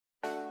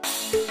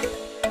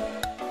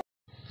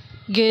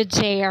Good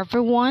day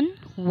everyone,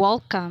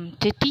 welcome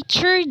to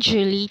Teacher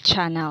Julie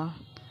channel.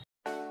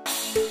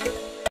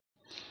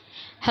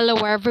 Hello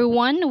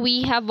everyone,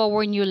 we have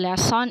our new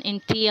lesson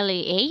in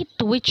TLE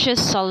 8 which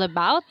is all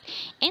about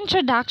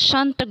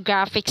Introduction to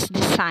Graphics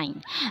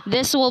Design.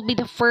 This will be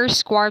the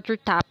first quarter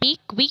topic,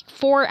 week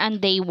 4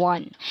 and day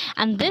 1.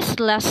 And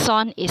this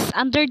lesson is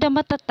under the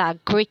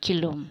MATATAG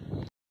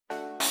curriculum.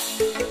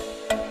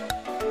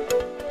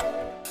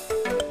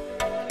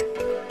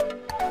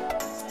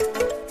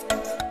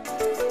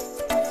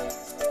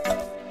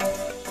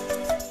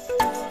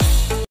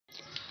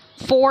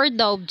 For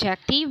the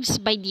objectives,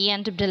 by the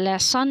end of the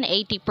lesson,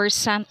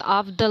 80%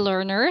 of the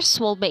learners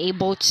will be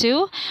able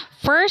to.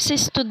 First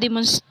is to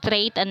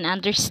demonstrate an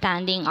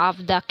understanding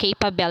of the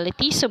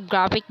capabilities of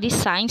graphic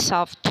design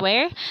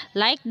software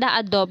like the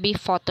Adobe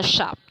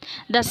Photoshop.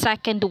 The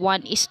second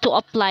one is to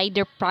apply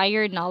their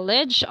prior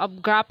knowledge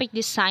of graphic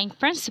design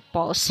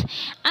principles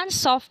and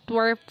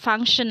software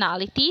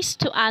functionalities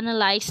to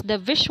analyze the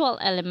visual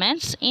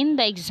elements in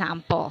the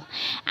example.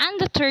 And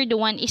the third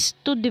one is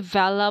to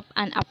develop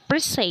an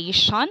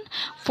appreciation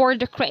for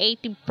the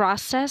creative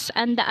process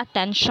and the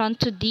attention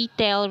to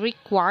detail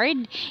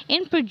required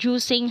in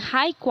producing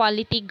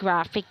high-quality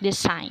graphic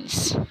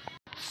designs.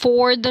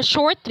 For the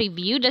short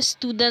review, the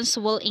students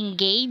will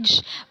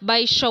engage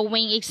by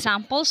showing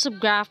examples of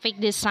graphic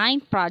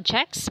design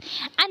projects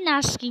and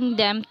asking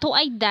them to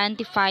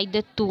identify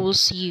the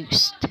tools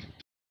used.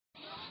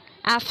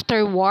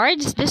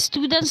 Afterwards, the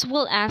students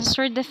will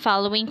answer the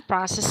following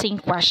processing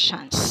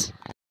questions.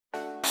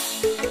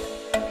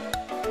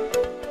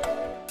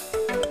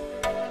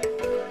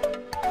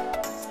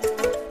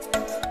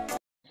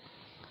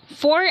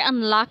 For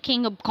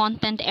unlocking of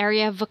content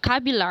area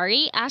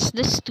vocabulary, ask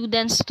the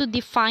students to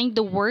define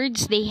the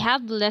words they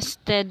have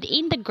listed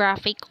in the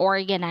graphic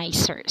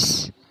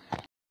organizers.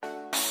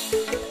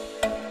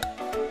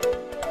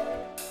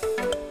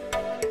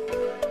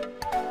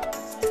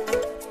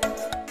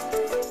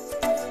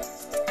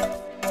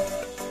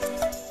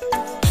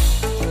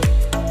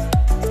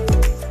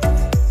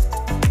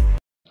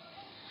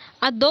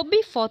 Adobe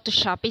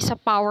Photoshop is a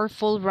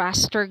powerful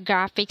raster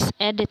graphics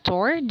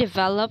editor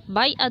developed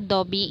by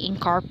Adobe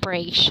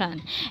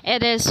Incorporation.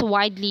 It is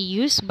widely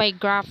used by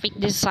graphic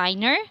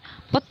designers,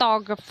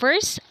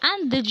 photographers,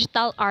 and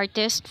digital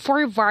artists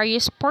for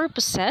various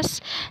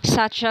purposes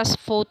such as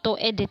photo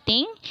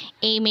editing,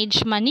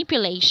 image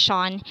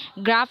manipulation,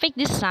 graphic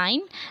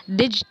design,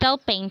 digital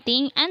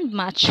painting, and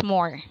much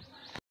more.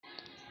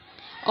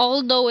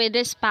 Although it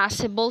is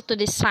possible to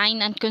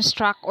design and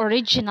construct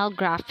original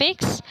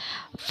graphics,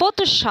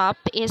 Photoshop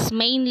is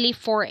mainly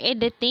for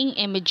editing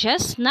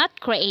images,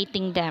 not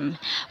creating them.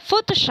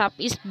 Photoshop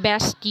is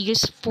best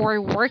used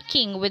for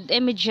working with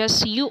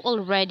images you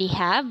already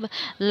have,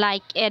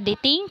 like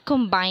editing,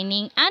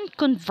 combining, and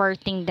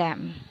converting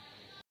them.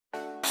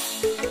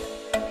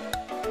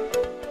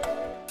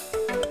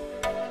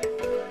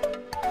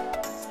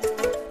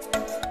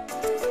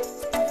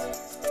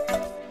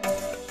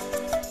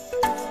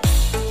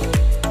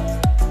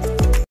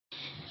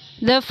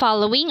 The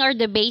following are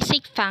the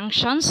basic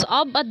functions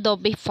of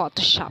Adobe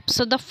Photoshop.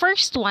 So the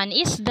first one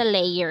is the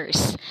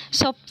layers.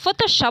 So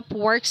Photoshop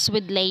works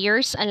with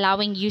layers,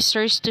 allowing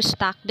users to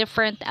stack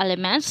different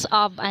elements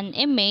of an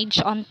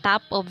image on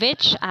top of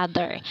each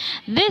other.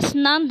 This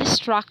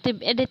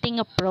non-destructive editing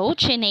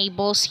approach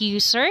enables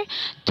users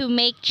to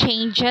make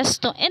changes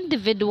to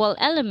individual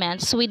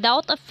elements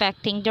without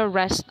affecting the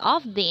rest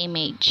of the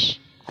image.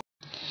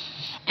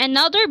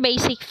 Another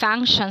basic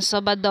functions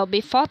of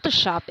Adobe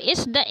Photoshop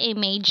is the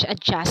image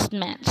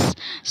adjustments.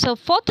 So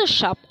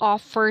Photoshop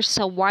offers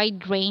a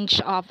wide range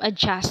of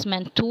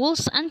adjustment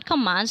tools and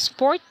commands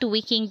for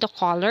tweaking the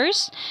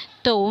colors,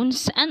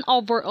 tones, and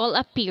overall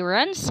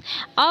appearance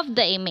of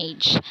the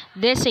image.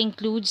 This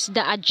includes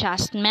the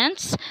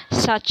adjustments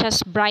such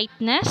as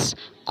brightness,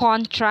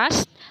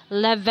 contrast,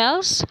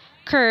 levels,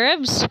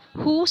 curves,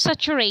 hue,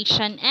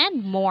 saturation,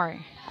 and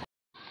more.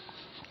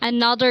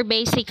 Another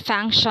basic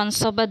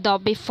functions of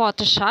Adobe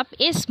Photoshop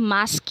is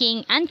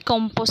masking and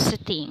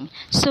compositing.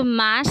 So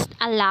mask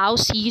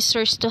allows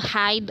users to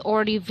hide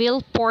or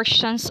reveal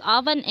portions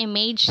of an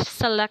image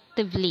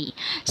selectively.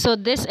 So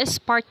this is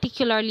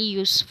particularly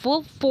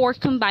useful for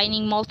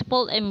combining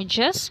multiple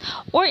images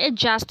or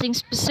adjusting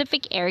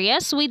specific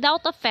areas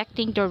without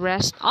affecting the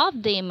rest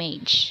of the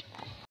image.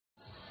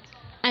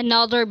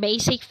 Another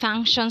basic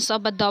functions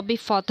of Adobe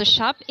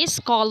Photoshop is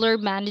color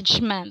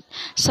management.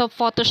 So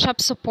Photoshop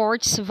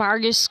supports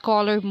various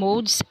color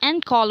modes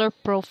and color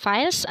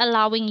profiles,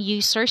 allowing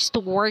users to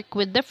work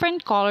with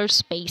different color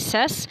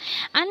spaces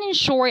and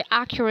ensure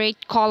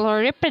accurate color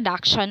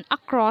reproduction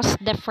across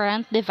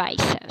different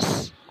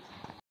devices.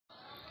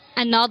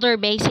 Another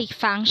basic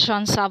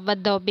functions of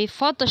Adobe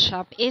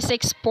Photoshop is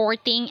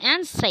exporting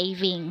and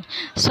saving.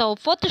 So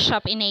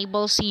Photoshop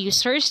enables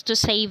users to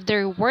save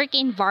their work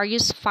in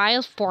various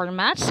file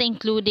formats,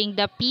 including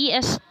the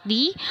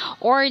PSD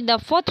or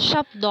the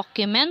Photoshop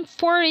document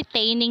for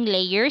retaining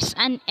layers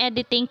and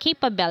editing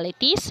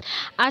capabilities,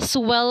 as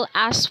well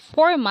as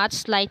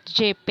formats like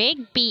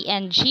JPEG,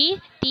 PNG,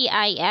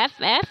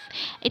 TIFF,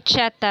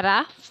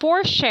 etc.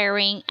 for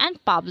sharing and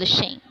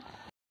publishing.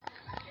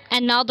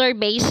 Another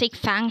basic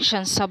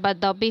functions of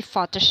Adobe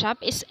Photoshop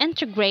is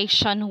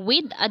integration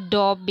with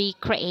Adobe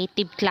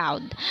Creative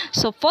Cloud.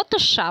 So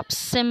Photoshop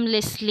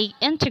seamlessly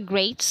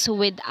integrates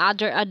with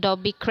other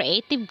Adobe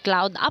Creative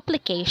Cloud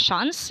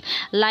applications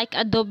like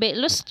Adobe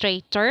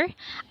Illustrator,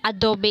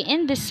 Adobe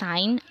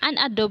InDesign, and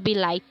Adobe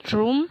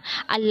Lightroom,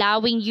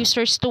 allowing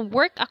users to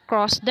work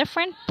across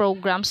different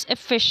programs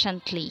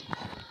efficiently.